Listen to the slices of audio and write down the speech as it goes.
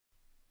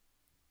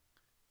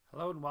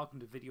Hello and welcome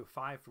to video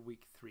 5 for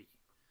week 3.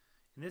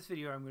 In this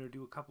video I'm going to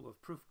do a couple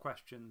of proof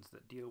questions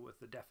that deal with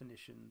the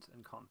definitions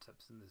and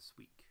concepts in this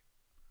week.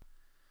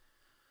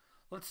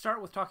 Let's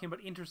start with talking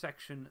about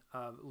intersection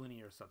of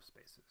linear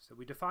subspaces. So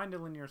we defined a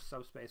linear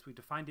subspace. We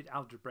defined it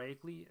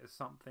algebraically as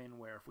something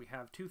where if we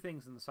have two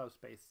things in the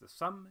subspace, the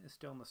sum is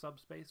still in the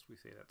subspace. We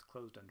say that's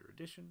closed under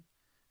addition.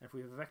 And if we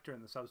have a vector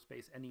in the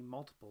subspace, any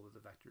multiple of the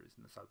vector is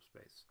in the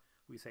subspace.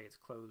 We say it's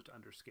closed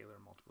under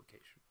scalar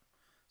multiplication.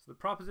 So the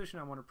proposition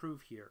I want to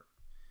prove here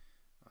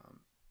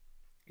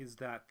is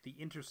that the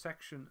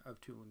intersection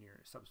of two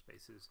linear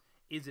subspaces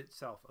is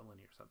itself a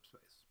linear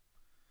subspace.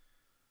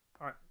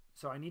 Alright,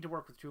 so I need to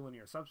work with two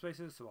linear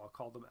subspaces, so I'll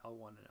call them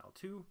L1 and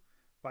L2.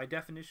 By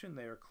definition,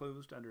 they are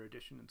closed under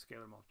addition and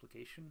scalar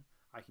multiplication.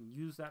 I can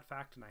use that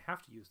fact, and I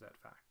have to use that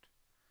fact.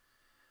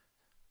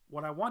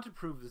 What I want to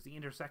prove is the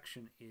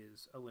intersection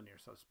is a linear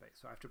subspace.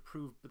 So I have to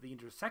prove that the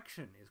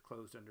intersection is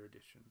closed under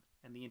addition,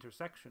 and the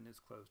intersection is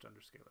closed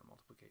under scalar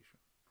multiplication.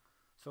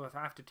 So if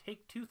I have to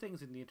take two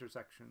things in the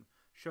intersection,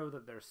 show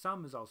that their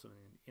sum is also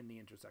in the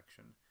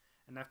intersection,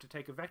 and I have to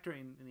take a vector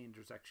in the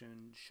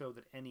intersection, show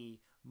that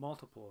any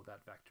multiple of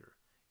that vector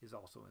is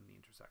also in the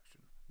intersection.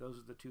 Those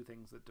are the two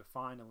things that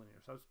define a linear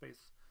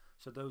subspace.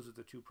 So those are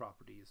the two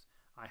properties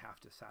I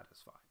have to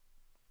satisfy.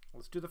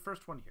 Let's do the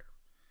first one here.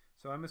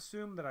 So I'm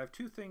assuming that I have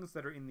two things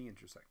that are in the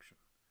intersection.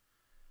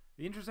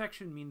 The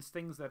intersection means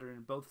things that are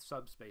in both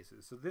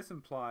subspaces. So this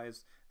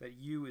implies that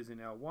U is in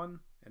L1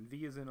 and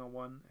V is in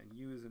L1 and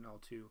U is in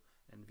L2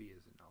 and V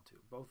is in L2.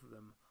 Both of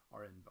them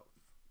are in both.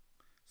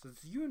 So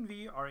since U and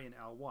V are in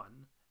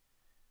L1,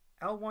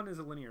 L1 is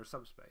a linear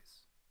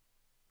subspace.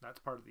 That's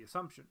part of the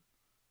assumption,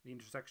 the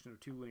intersection of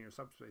two linear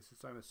subspaces.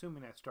 So I'm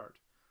assuming I start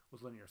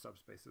with linear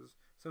subspaces.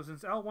 So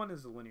since L1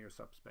 is a linear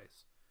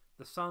subspace,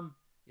 the sum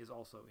is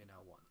also in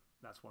L1.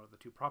 That's one of the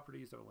two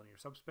properties of a linear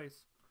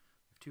subspace.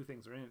 If two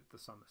things are in it, the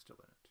sum is still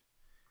in it.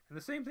 And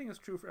the same thing is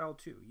true for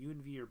L2. U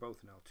and V are both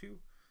in L2.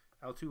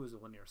 L2 is a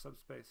linear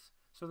subspace,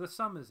 so the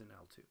sum is in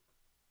L2.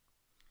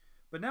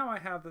 But now I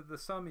have that the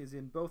sum is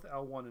in both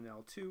L1 and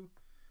L2.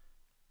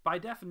 By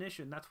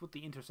definition, that's what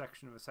the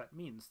intersection of a set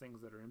means,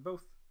 things that are in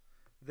both.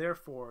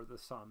 Therefore, the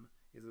sum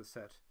is a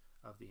set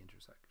of the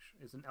intersection,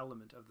 is an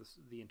element of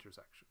the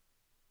intersection.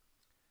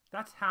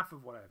 That's half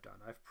of what I've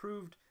done. I've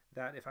proved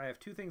that if I have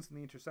two things in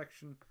the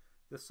intersection,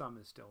 the sum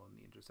is still in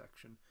the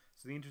intersection.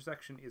 So the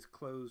intersection is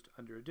closed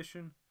under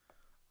addition.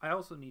 I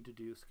also need to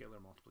do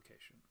scalar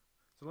multiplication.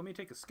 So let me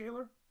take a scalar,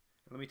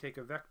 and let me take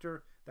a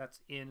vector that's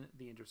in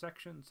the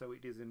intersection. So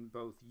it is in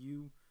both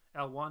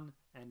L1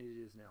 and it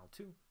is in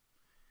L2.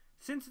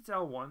 Since it's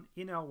L1,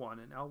 in L1,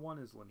 and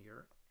L1 is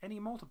linear, any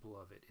multiple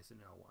of it is in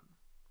L1.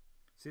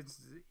 Since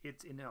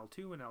it's in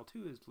L2 and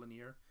L2 is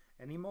linear,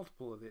 any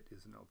multiple of it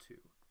is in L2.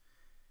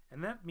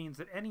 And that means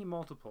that any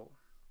multiple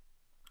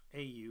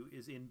AU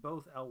is in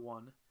both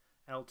L1,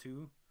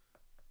 L2.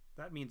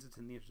 That means it's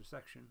in the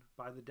intersection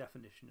by the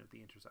definition of the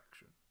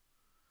intersection.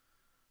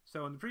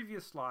 So in the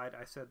previous slide,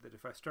 I said that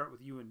if I start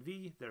with U and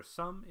V, their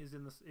sum is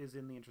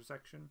in the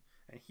intersection.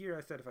 And here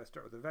I said if I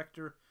start with a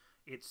vector,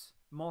 its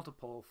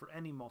multiple for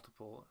any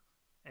multiple,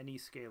 any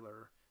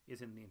scalar,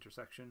 is in the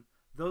intersection.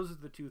 Those are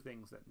the two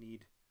things that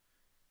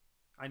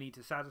I need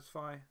to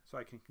satisfy, so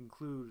I can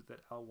conclude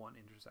that L1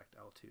 intersect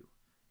L2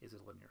 is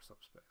a linear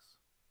subspace.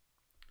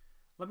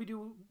 Let me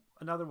do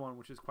another one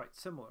which is quite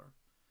similar.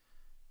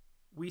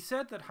 We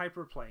said that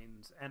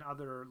hyperplanes and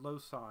other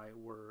loci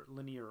were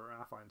linear or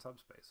affine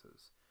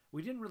subspaces.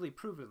 We didn't really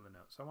prove it in the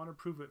notes, so I want to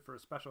prove it for a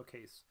special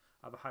case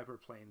of a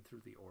hyperplane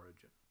through the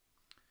origin.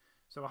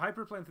 So a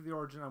hyperplane through the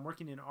origin, I'm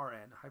working in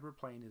Rn. A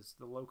hyperplane is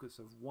the locus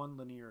of one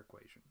linear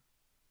equation.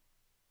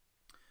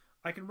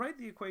 I can write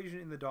the equation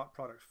in the dot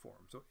product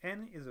form. So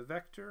n is a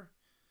vector,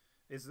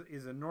 is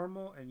a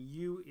normal, and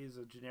u is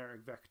a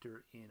generic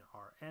vector in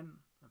Rn.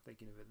 I'm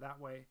thinking of it that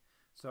way.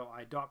 So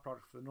I dot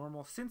product for the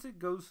normal. Since it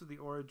goes to the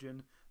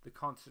origin, the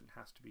constant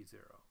has to be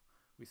 0.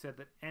 We said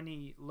that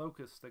any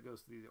locus that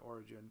goes to the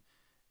origin,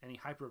 any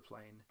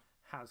hyperplane,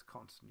 has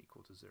constant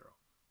equal to 0.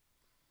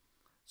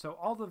 So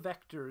all the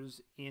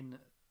vectors in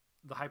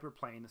the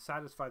hyperplane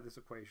satisfy this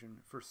equation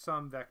for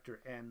some vector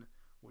n,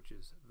 which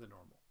is the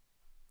normal.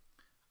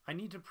 I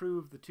need to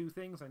prove the two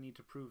things. I need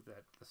to prove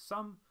that the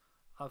sum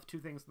of two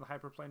things in the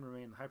hyperplane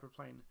remain in the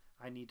hyperplane.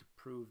 I need to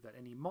prove that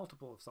any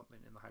multiple of something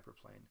in the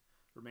hyperplane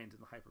remains in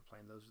the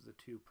hyperplane. Those are the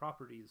two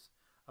properties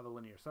of a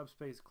linear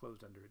subspace,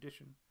 closed under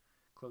addition,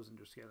 closed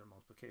under scalar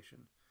multiplication.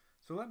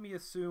 So let me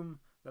assume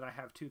that I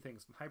have two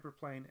things in the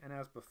hyperplane, and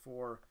as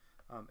before,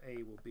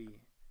 A will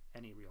be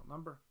any real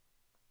number.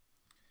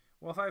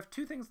 Well, if I have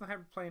two things in the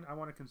hyperplane, I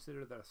want to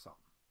consider that a sum.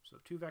 So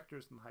two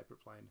vectors in the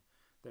hyperplane,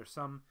 their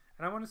sum,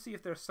 and I want to see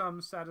if their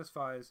sum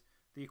satisfies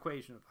the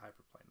equation of the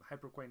hyperplane. The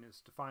hyperplane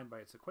is defined by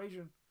its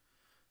equation.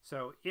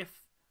 So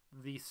if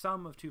the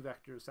sum of two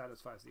vectors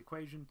satisfies the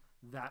equation,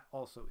 that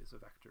also is a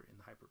vector in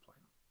the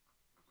hyperplane.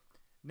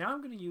 Now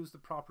I'm going to use the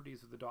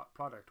properties of the dot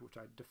product, which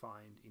I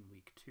defined in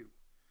week 2.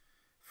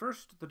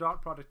 First, the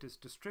dot product is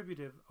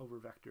distributive over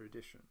vector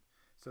addition.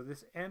 So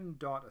this n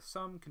dot a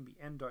sum can be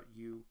n dot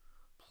u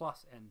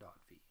plus n dot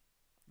v.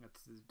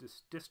 That's the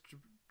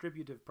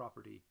distributive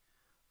property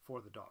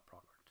for the dot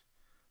product.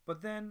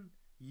 But then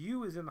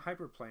u is in the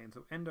hyperplane,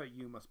 so n dot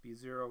u must be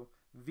 0.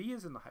 V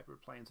is in the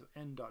hyperplane, so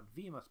n dot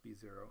v must be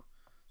 0.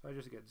 So I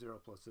just get 0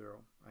 plus 0.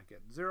 I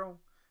get 0.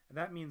 And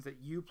that means that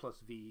u plus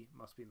v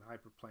must be in the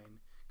hyperplane,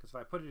 because if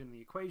I put it in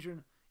the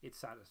equation, it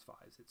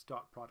satisfies. Its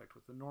dot product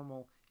with the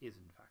normal is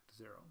in fact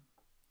 0.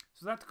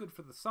 So that's good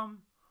for the sum.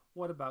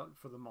 What about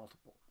for the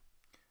multiple?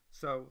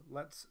 So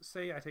let's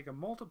say I take a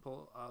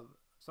multiple of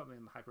something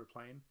in the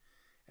hyperplane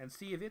and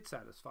see if it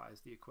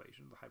satisfies the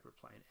equation of the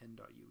hyperplane n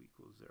dot u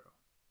equals 0.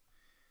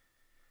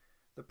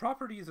 The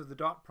properties of the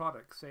dot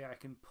product say I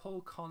can pull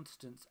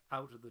constants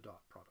out of the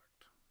dot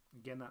product.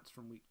 Again, that's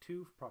from week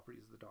 2,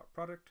 properties of the dot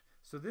product.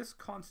 So this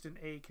constant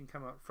a can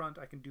come out front.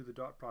 I can do the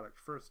dot product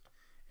first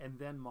and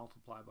then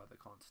multiply by the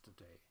constant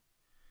a.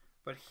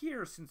 But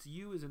here, since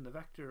u is in the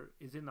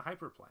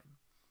hyperplane,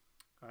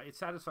 it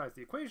satisfies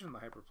the equation in the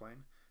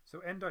hyperplane. So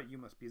n dot u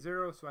must be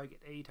 0, so I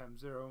get a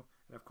times 0,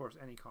 and of course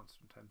any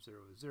constant times 0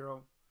 is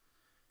 0.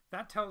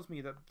 That tells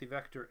me that the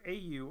vector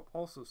au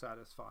also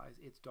satisfies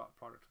its dot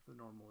product with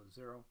the normal is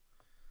 0.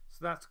 So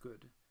that's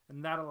good,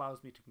 and that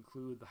allows me to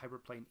conclude the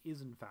hyperplane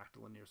is in fact a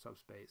linear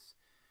subspace.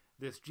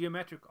 This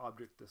geometric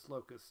object, this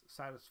locus,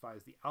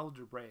 satisfies the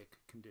algebraic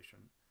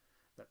condition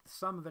that the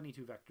sum of any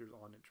two vectors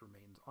on it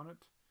remains on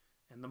it,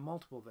 and the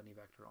multiple of any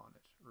vector on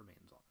it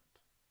remains on it.